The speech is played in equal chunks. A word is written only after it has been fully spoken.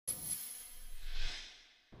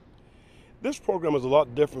This program is a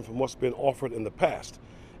lot different from what's been offered in the past,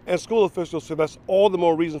 and school officials say that's all the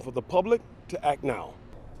more reason for the public to act now.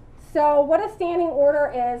 So what a standing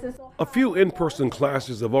order is a few in-person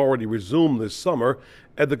classes have already resumed this summer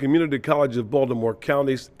at the Community College of Baltimore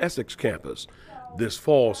County's Essex campus. This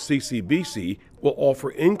fall, CCBC will offer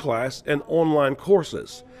in-class and online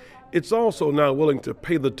courses. It's also now willing to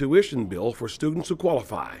pay the tuition bill for students who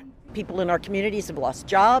qualify. People in our communities have lost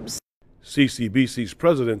jobs. CCBC's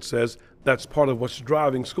president says that's part of what's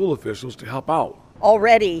driving school officials to help out.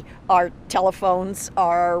 Already our telephones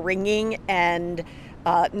are ringing, and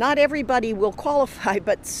not everybody will qualify,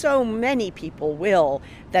 but so many people will,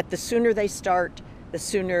 that the sooner they start, the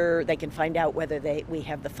sooner they can find out whether we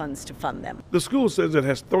have the funds to fund them. The school says it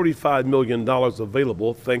has $35 million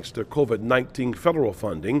available thanks to COVID-19 federal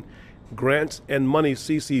funding, grants, and money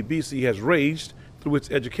CCBC has raised through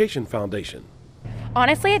its education foundation.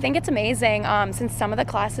 Honestly, I think it's amazing since some of the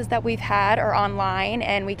classes that we've had are online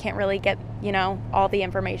and we can't really get, all the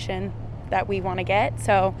information that we want to get.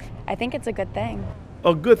 So I think it's a good thing.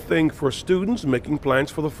 A good thing for students making plans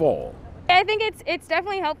for the fall. I think it's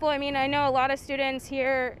definitely helpful. I mean, I know a lot of students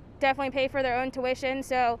here definitely pay for their own tuition,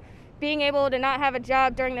 so being able to not have a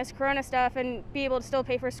job during this corona stuff and be able to still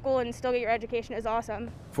pay for school and still get your education is awesome.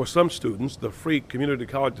 For some students, the free Community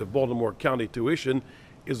College of Baltimore County tuition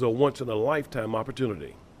is a once-in-a-lifetime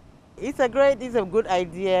opportunity. It's a good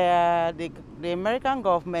idea. The American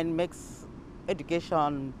government makes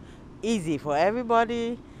education easy for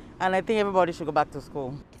everybody, and I think everybody should go back to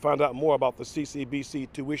school. To find out more about the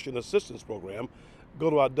CCBC Tuition Assistance Program,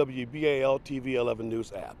 go to our WBAL-TV 11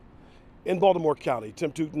 News app. In Baltimore County,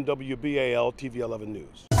 Tim Tootin, WBAL-TV 11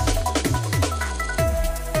 News.